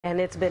And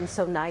it's been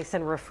so nice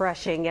and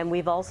refreshing, and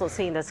we've also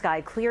seen the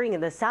sky clearing in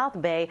the South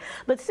Bay,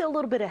 but still a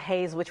little bit of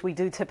haze, which we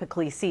do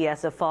typically see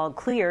as the fog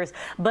clears.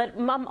 But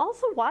I'm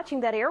also watching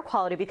that air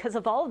quality because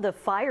of all of the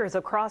fires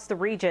across the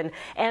region,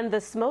 and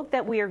the smoke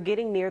that we are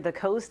getting near the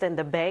coast and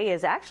the bay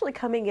is actually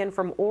coming in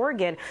from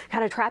Oregon,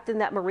 kind of trapped in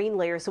that marine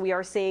layer. So we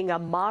are seeing a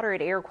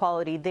moderate air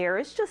quality there.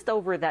 It's just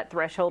over that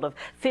threshold of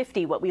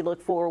 50, what we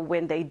look for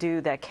when they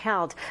do that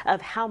count of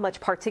how much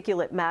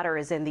particulate matter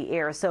is in the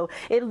air. So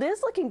it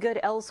is looking good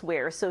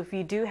elsewhere. So if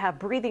you do have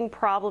breathing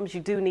problems, you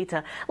do need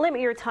to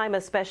limit your time,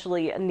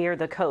 especially near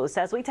the coast.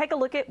 As we take a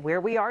look at where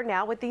we are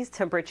now with these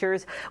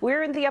temperatures,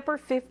 we're in the upper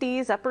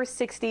 50s, upper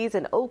 60s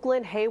in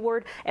Oakland,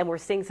 Hayward, and we're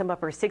seeing some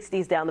upper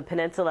 60s down the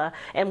peninsula.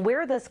 And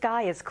where the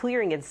sky is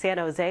clearing in San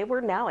Jose,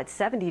 we're now at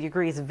 70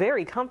 degrees,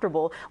 very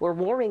comfortable. We're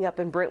warming up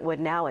in Brentwood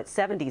now at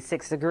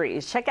 76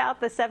 degrees. Check out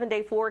the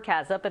 7-day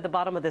forecast up at the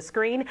bottom of the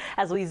screen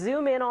as we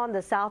zoom in on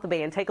the South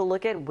Bay and take a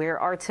look at where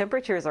our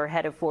temperatures are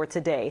headed for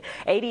today.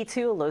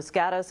 82 in Los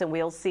Gatos, and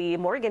we'll see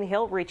Morgan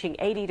Hill reaching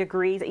 80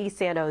 degrees, East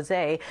San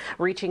Jose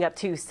reaching up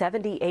to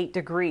 78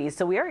 degrees.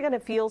 So we are going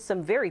to feel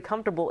some very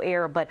comfortable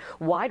air, but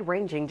wide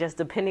ranging just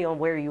depending on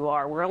where you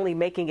are. We're only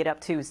making it up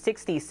to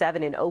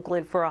 67 in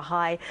Oakland for a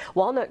high.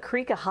 Walnut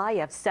Creek a high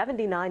of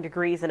 79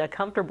 degrees and a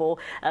comfortable,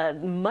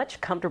 much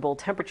comfortable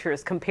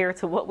temperatures compared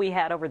to what we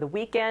had over the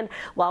weekend.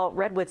 While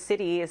Redwood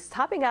City is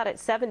topping out at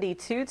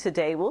 72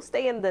 today, we'll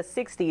stay in the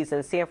 60s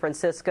in San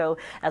Francisco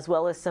as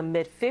well as some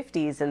mid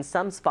 50s in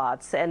some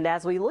spots. And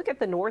as we look at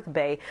the North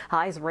Bay,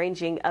 highs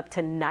ranging up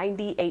to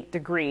 98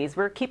 degrees.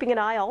 We're keeping an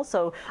eye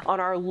also on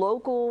our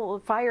local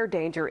fire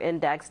danger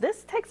index.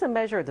 This takes a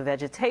measure of the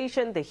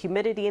vegetation, the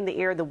humidity in the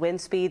air, the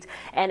wind speeds,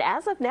 and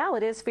as of now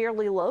it is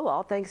fairly low,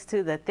 all thanks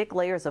to the thick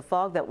layers of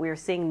fog that we're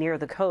seeing near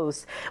the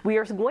coast. We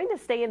are going to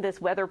stay in this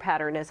weather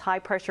pattern as high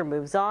pressure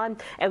moves on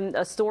and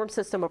a storm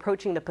system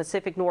approaching the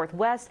Pacific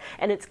Northwest,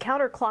 and its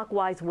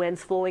counterclockwise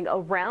winds flowing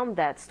around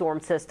that storm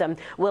system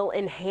will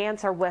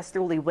enhance our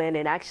westerly wind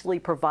and actually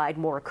provide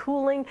more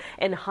cooling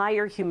and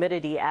higher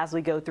humidity as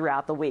we go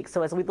throughout the week.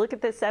 So as we look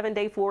at this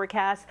 7-day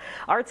forecast,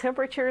 our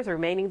temperatures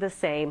remaining the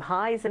same.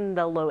 Highs in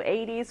the low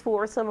 80s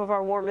for some of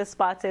our warmest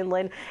spots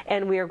inland,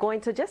 and we are going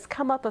to just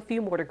come up a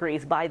few more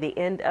degrees by the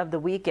end of the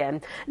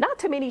weekend. Not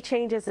too many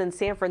changes in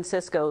San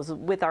Francisco's,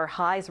 with our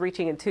highs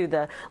reaching into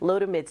the low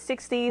to mid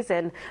 60s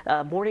and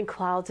morning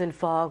clouds and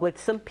fog with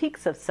some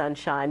peaks of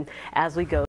sunshine as we go.